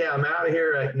like, okay, I'm out of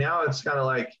here. Right now it's kind of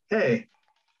like, hey,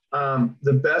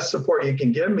 the best support you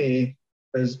can give me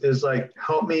is like,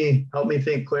 help me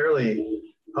think clearly.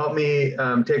 Help me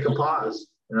take a pause,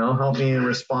 help me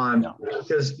respond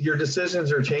because your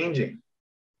decisions are changing.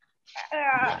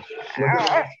 Look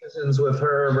at the decisions with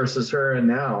her versus her and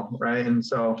now, right? And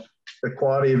so the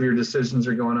quality of your decisions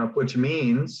are going up, which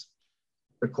means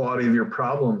the quality of your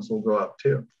problems will go up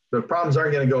too. The problems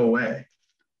aren't going to go away.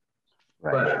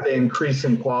 Right. But they increase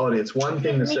in quality. It's one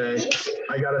thing to say,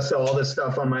 I got to sell all this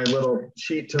stuff on my little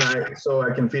sheet tonight so I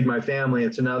can feed my family.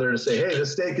 It's another to say, hey,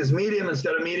 this steak is medium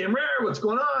instead of medium rare. What's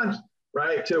going on?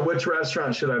 Right? To which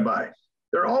restaurant should I buy?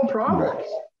 They're all problems. Right.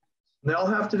 They all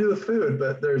have to do with food,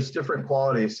 but there's different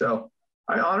qualities. So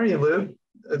I honor you, Lou.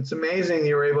 It's amazing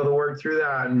you were able to work through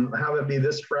that and have it be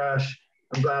this fresh.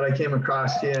 I'm glad I came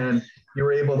across you and you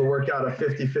were able to work out a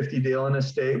 50-50 deal in a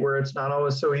state where it's not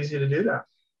always so easy to do that.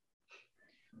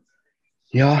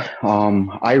 Yeah,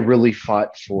 I really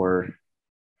fought for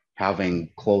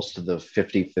having close to the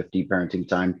 50-50 parenting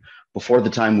time before the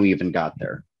time we even got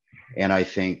there. And I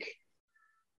think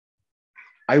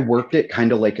I worked it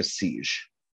kind of like a siege.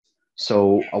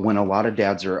 So when a lot of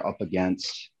dads are up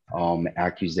against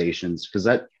accusations, because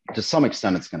that to some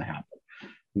extent it's going to happen.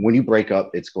 When you break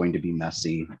up, it's going to be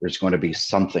messy. There's going to be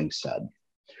something said.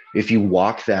 If you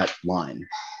walk that line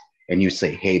and you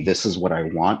say, hey, this is what I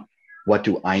want, what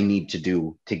do I need to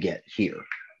do to get here?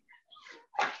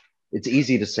 It's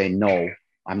easy to say, no,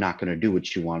 I'm not going to do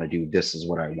what you want to do. This is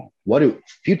what I want.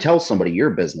 If you tell somebody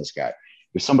you're a business guy,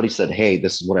 if somebody said, hey,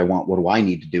 this is what I want, what do I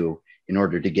need to do in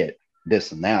order to get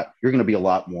this and that, you're going to be a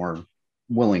lot more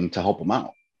willing to help them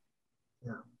out.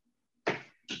 Yeah.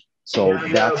 So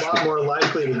that's a lot more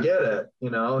likely to get it,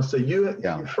 So you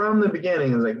from the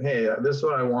beginning is like, hey, this is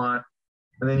what I want.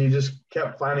 And then you just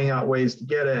kept finding out ways to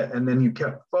get it. And then you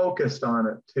kept focused on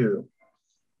it too.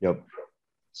 Yep.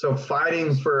 So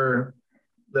fighting for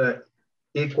the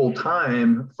equal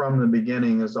time from the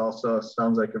beginning is also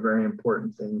sounds like a very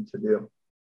important thing to do.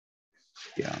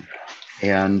 Yeah.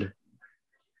 And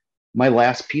my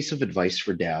last piece of advice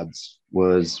for dads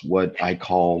was what I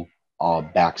call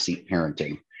backseat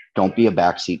parenting. Don't be a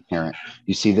backseat parent.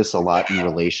 You see this a lot in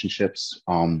relationships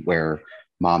where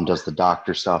mom does the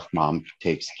doctor stuff, mom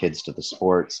takes kids to the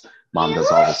sports, mom does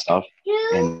all this stuff,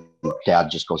 and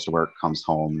dad just goes to work, comes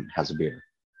home, has a beer,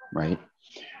 right?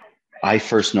 I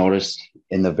first noticed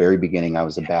in the very beginning, I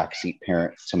was a backseat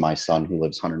parent to my son who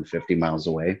lives 150 miles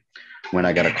away when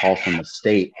I got a call from the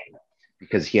state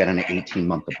because he had an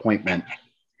 18-month appointment.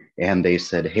 And they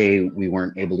said, hey, we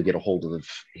weren't able to get a hold of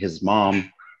his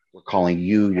mom. We're calling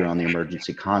you. You're on the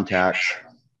emergency contacts.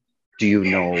 Do you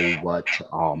know what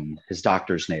his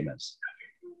doctor's name is?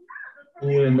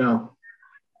 You didn't know.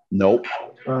 Nope.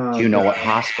 Do you know what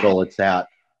hospital it's at?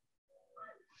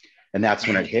 And that's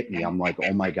when it hit me. I'm like,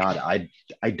 oh my God,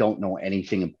 I don't know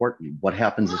anything important. What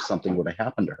happens if something would have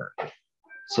happened to her?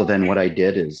 So then what I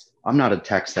did is, I'm not a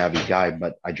tech savvy guy,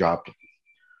 but I dropped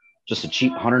just a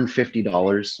cheap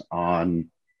 $150 on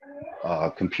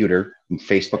a computer from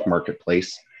Facebook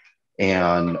Marketplace.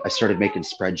 And I started making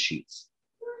spreadsheets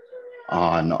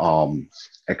on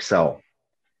Excel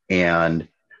and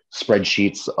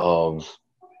spreadsheets of,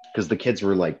 because the kids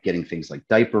were like getting things like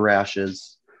diaper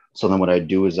rashes. So then what I'd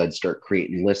do is I'd start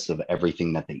creating lists of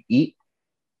everything that they eat,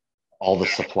 all the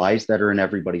supplies that are in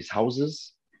everybody's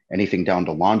houses, anything down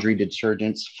to laundry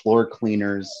detergents, floor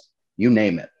cleaners, you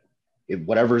name it.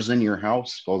 Whatever's in your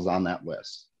house goes on that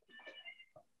list.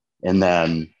 And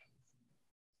then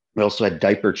we also had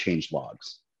diaper change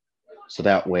logs. So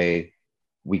that way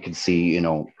we could see,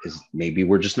 is maybe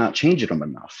we're just not changing them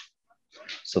enough.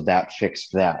 So that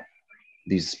fixed that.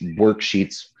 These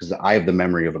worksheets, because I have the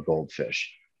memory of a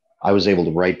goldfish, I was able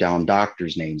to write down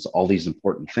doctors' names, all these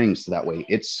important things. So that way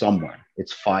it's somewhere,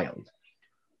 it's filed.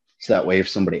 So that way, if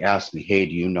somebody asks me, hey,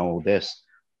 do you know this?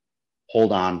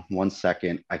 Hold on 1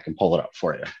 second, I can pull it up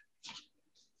for you.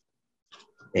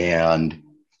 And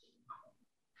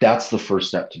that's the first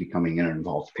step to becoming an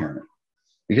involved parent.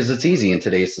 Because it's easy in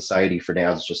today's society for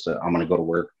dads just to, I'm going to go to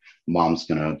work. Mom's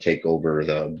going to take over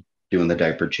doing the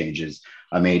diaper changes.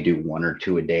 I may do 1 or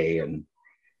 2 a day and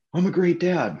I'm a great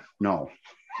dad. No,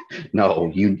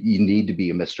 you need to be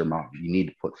a Mr. Mom. You need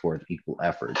to put forth equal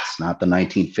effort. It's not the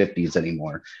 1950s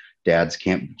anymore. Dads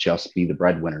can't just be the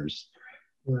breadwinners.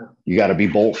 Yeah. You got to be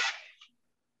both.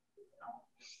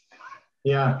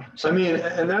 Yeah. I mean,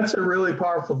 and that's a really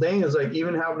powerful thing, is like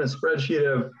even having a spreadsheet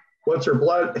of what's her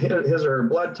blood, his or her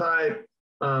blood type,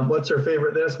 what's her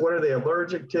favorite this, what are they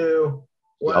allergic to,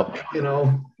 what,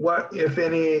 what, if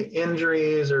any,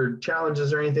 injuries or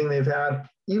challenges or anything they've had,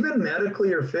 even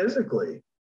medically or physically,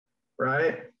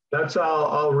 right? That's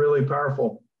all really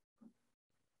powerful.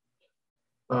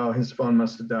 Oh, his phone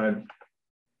must have died.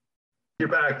 You're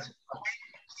back.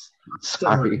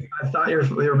 Sorry. I thought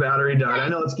your battery died. I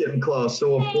know it's getting close,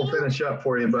 so we'll finish up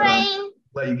for you, but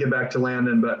let you get back to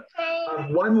Landon. But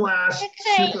one last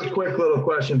super quick little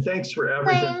question. Thanks for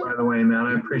everything, by the way, man.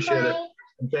 I appreciate it.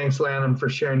 And thanks, Landon, for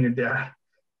sharing your dad.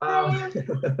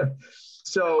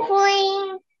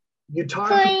 So you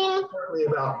talked importantly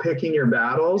about picking your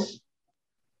battles.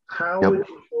 How would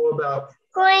you go about,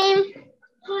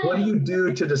 what do you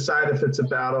do to decide if it's a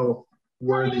battle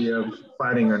worthy of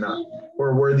fighting or not,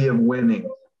 or worthy of winning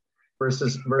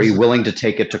versus are you willing to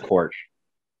take it to court?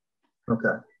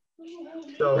 Okay.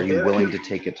 So are you willing to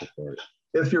take it to court?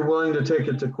 If you're willing to take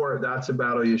it to court, that's a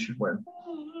battle you should win.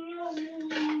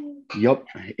 Yep.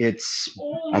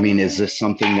 I mean, is this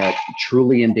something that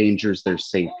truly endangers their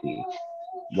safety?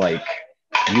 Like,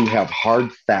 you have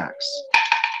hard facts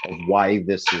of why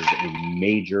this is a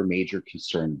major, major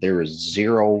concern. There is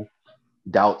zero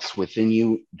doubts within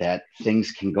you that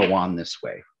things can go on this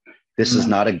way. This is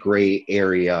not a gray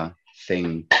area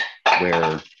thing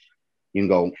where you can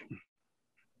go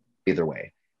either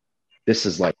way. This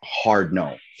is like hard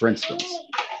no. For instance,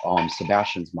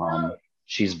 Sebastian's mom,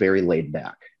 she's very laid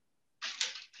back,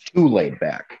 too laid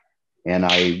back. And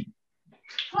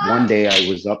one day I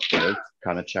was up there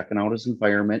kind of checking out his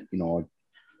environment,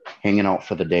 hanging out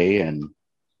for the day, and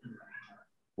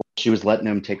she was letting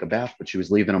him take a bath, but she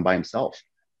was leaving him by himself.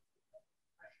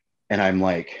 And I'm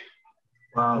like,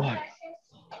 wow.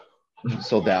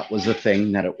 So that was a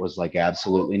thing that it was like,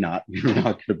 absolutely not. You're not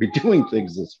going to be doing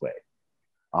things this way.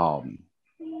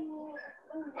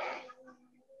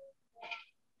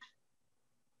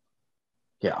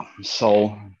 Yeah.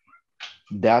 So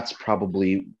that's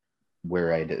probably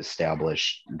where I'd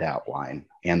establish that line,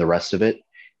 and the rest of it,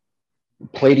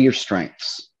 play to your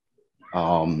strengths.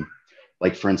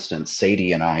 Like for instance,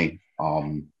 Sadie and I,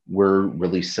 we're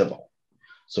really civil.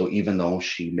 So even though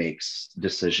she makes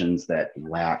decisions that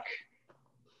lack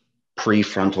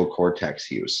prefrontal cortex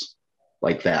use,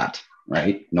 like that,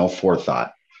 right? No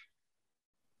forethought.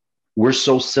 We're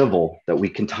so civil that we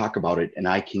can talk about it, and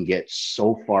I can get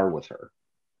so far with her.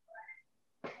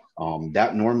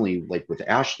 That normally, like with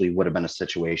Ashley, would have been a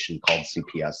situation called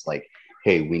CPS, like,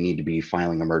 hey, we need to be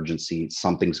filing emergency,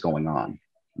 something's going on,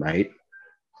 right?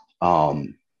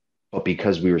 But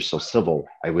because we were so civil,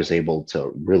 I was able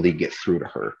to really get through to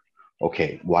her.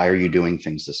 Okay, why are you doing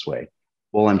things this way?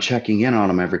 Well, I'm checking in on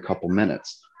them every couple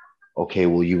minutes. Okay,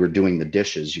 well, you were doing the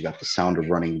dishes. You got the sound of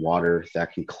running water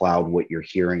that can cloud what you're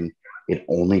hearing. It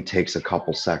only takes a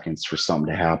couple seconds for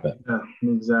something to happen. Yeah,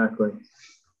 exactly.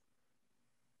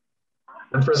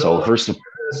 And for those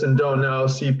and don't know,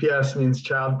 CPS means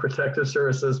Child Protective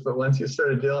Services, but once you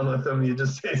started dealing with them, you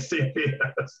just say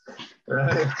CPS,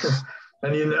 right?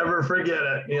 And you never forget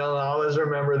it. You'll always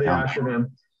remember the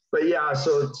acronym. But yeah,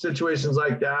 so situations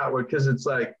like that, because it's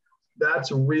like,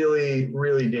 that's really,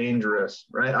 really dangerous,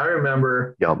 right? I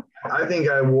remember, I think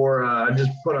I wore, I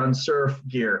just put on surf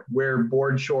gear, wear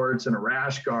board shorts and a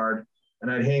rash guard, and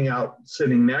I'd hang out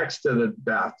sitting next to the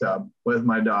bathtub with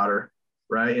my daughter,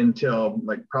 right? Until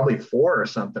like probably 4 or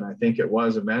something, I think it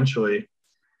was eventually.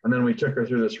 And then we took her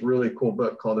through this really cool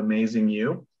book called Amazing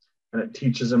You. And it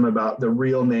teaches them about the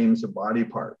real names of body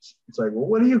parts. It's like, well,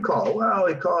 what do you call it? Well,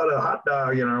 they call it a hot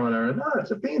dog, or whatever. No,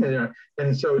 it's a peanut.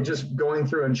 And so just going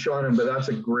through and showing them, but that's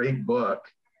a great book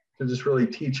to just really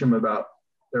teach them about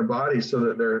their bodies so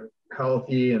that they're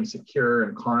healthy and secure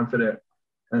and confident.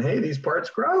 And hey, these parts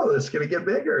grow. It's going to get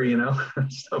bigger,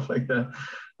 stuff like that.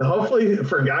 And hopefully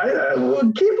for guys,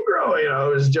 we'll keep growing, I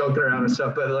was joking around and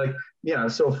stuff, but like, yeah,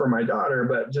 so for my daughter,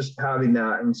 but just having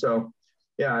that. And so,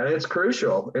 yeah, it's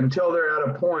crucial until they're at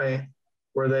a point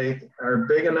where they are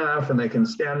big enough and they can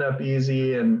stand up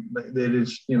easy and they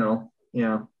just,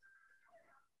 And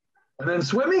then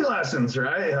swimming lessons,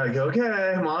 right? Like,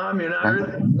 okay, Mom, you're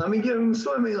not, let me give them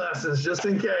swimming lessons just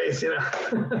in case,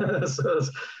 So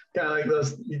kind of like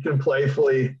those, you can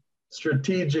playfully,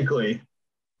 strategically,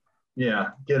 yeah,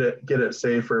 get it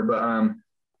safer. But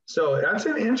so that's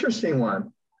an interesting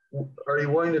one. Are you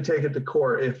willing to take it to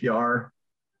court? If you are,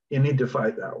 you need to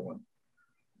fight that one.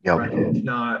 Yep. Right? If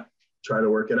not, try to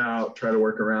work it out, try to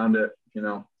work around it, you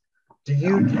know. Do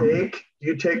you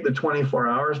take the 24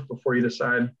 hours before you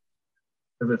decide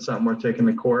if it's something worth taking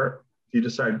to court? Do you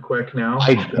decide quick now?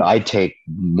 I take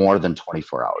more than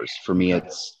 24 hours. For me,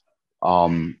 it's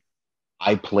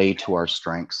I play to our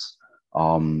strengths.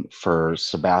 For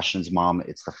Sebastian's mom,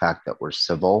 it's the fact that we're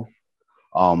civil.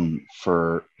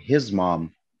 For his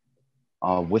mom,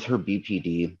 with her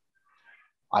BPD,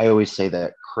 I always say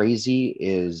that crazy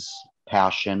is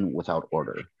passion without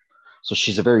order. So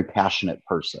she's a very passionate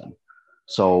person.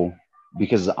 So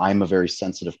because I'm a very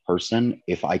sensitive person,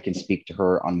 if I can speak to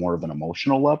her on more of an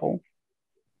emotional level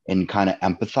and kind of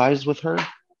empathize with her,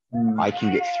 I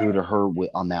can get through to her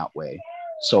on that way.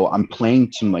 So I'm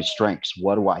playing to my strengths.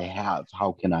 What do I have?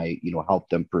 How can I, help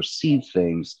them perceive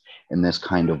things in this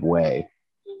kind of way?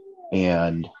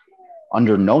 And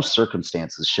under no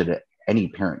circumstances should any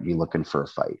parent be looking for a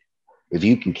fight. If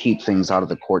you can keep things out of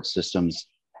the court systems,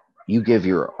 you give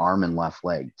your arm and left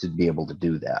leg to be able to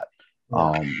do that.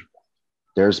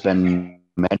 There's been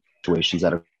many situations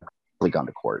that have really gone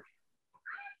to court,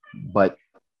 but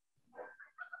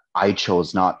I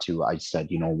chose not to. I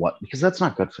said, you know what, because that's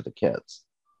not good for the kids.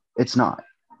 It's not.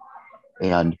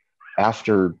 And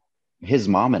after his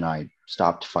mom and I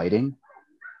stopped fighting,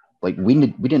 like we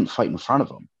didn't fight in front of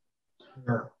him.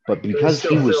 Yeah. But because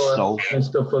he was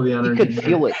he could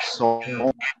feel it so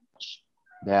much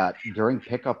that during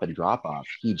pickup and drop off,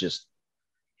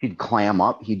 he'd clam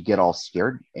up, he'd get all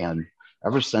scared. And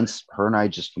ever since her and I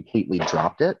just completely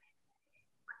dropped it,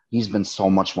 he's been so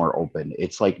much more open.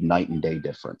 It's like night and day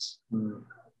difference. Mm.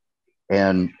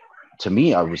 And to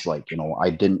me, I was like, I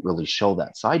didn't really show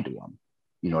that side to him.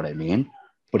 You know what I mean?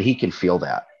 But he can feel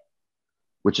that,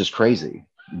 which is crazy.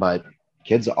 But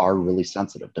kids are really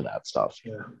sensitive to that stuff.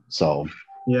 Yeah. So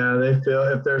yeah, they feel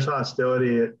if there's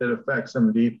hostility, it affects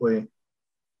them deeply.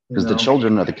 Because the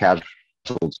children are the casualties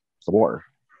of the war.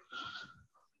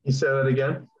 You say that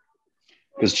again?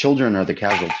 Because children are the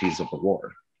casualties of the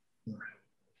war.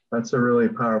 That's a really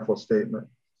powerful statement.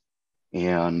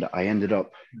 And I ended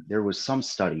up, there was some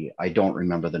study, I don't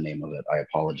remember the name of it, I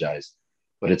apologize,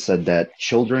 but it said that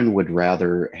children would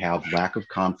rather have lack of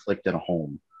conflict in a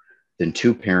home than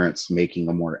two parents making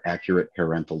a more accurate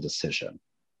parental decision.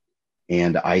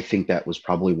 And I think that was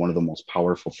probably one of the most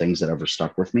powerful things that ever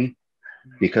stuck with me,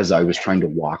 because I was trying to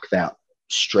walk that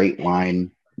straight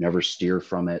line, never steer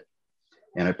from it.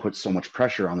 And I put so much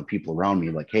pressure on the people around me,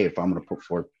 like, hey, if I'm going to put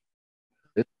forth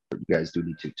this, you guys do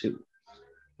need to too.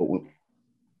 But when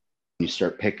you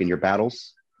start picking your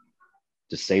battles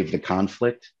to save the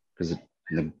conflict, because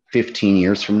in 15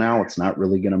 years from now, it's not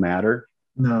really going to matter.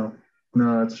 No,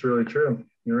 that's really true.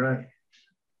 You're right.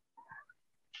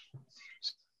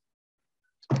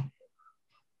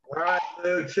 All right,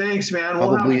 Luke. Thanks, man.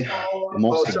 Probably the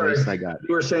most advice I got.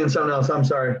 You were saying something else. I'm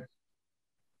sorry.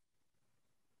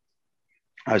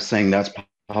 I was saying that's probably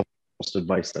the most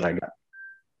advice that I got.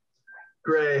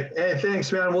 Great. Hey,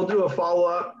 thanks, man. We'll do a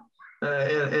follow-up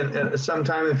and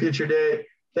sometime in a future date.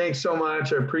 Thanks so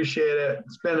much. I appreciate it.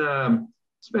 It's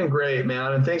been great,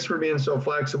 man. And thanks for being so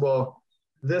flexible.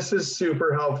 This is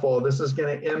super helpful. This is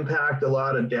going to impact a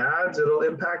lot of dads. It'll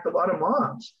impact a lot of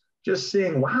moms. Just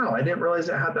seeing, wow, I didn't realize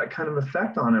it had that kind of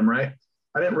effect on him, right?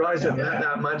 I didn't realize it meant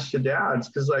that much to dads,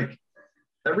 because like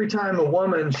every time a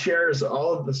woman shares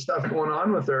all of the stuff going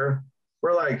on with her,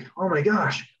 we're like, oh my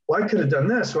gosh, well, I could have done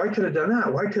this. Well, I could have done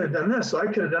that. Well, I could have done this. Well,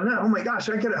 I could have done that. Oh my gosh,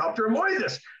 I could have helped her avoid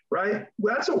this, right?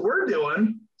 Well, that's what we're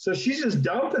doing. So she's just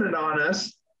dumping it on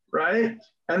us, right?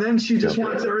 And then she just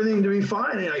wants everything to be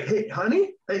fine. And you're like, hey,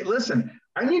 honey, hey, listen,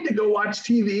 I need to go watch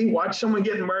TV, watch someone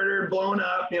getting murdered, blown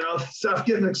up, stuff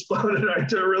getting exploded, right,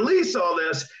 to release all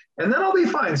this, and then I'll be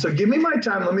fine. So give me my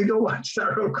time. Let me go watch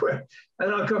that real quick,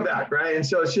 and I'll come back, right? And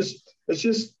so it's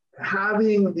just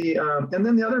having the, and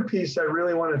then the other piece I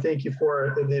really want to thank you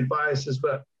for the advice is,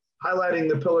 but highlighting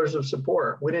the pillars of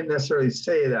support. We didn't necessarily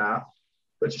say that,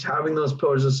 but just having those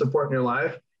pillars of support in your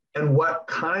life and what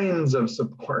kinds of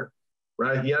support,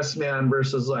 right? Yes, man,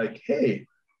 versus like, hey,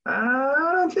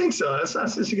 I don't think so. That's not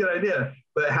such a good idea.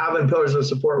 But having pillars of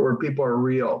support where people are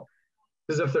real.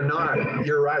 Because if they're not,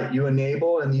 you're right. You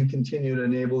enable and you continue to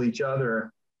enable each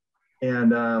other.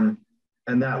 And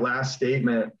that last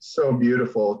statement, so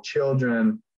beautiful.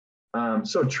 Children,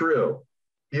 so true.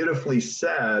 Beautifully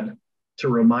said to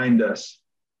remind us,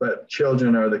 but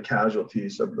children are the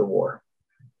casualties of the war.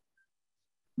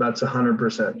 That's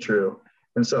 100% true.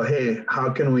 And so, hey, how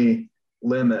can we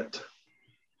limit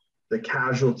the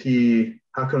casualty?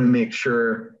 How can we make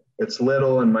sure it's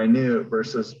little and minute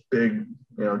versus big,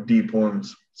 deep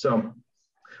wounds? So,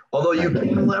 although you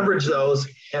can leverage those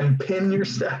and pin your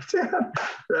stepdad,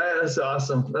 that's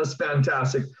awesome. That's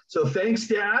fantastic. So thanks,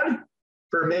 Dad,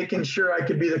 for making sure I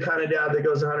could be the kind of dad that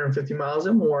goes 150 miles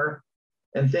and more.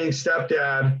 And thanks,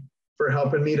 stepdad, for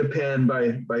helping me to pin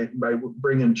by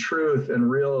bringing truth and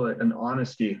real and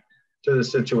honesty to the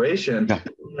situation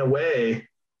in a way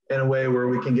where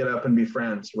we can get up and be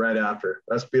friends right after.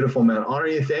 That's beautiful, man. Honor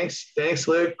you. Thanks,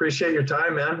 Luke. Appreciate your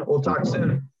time, man. We'll talk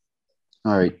soon.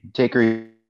 All right. Take her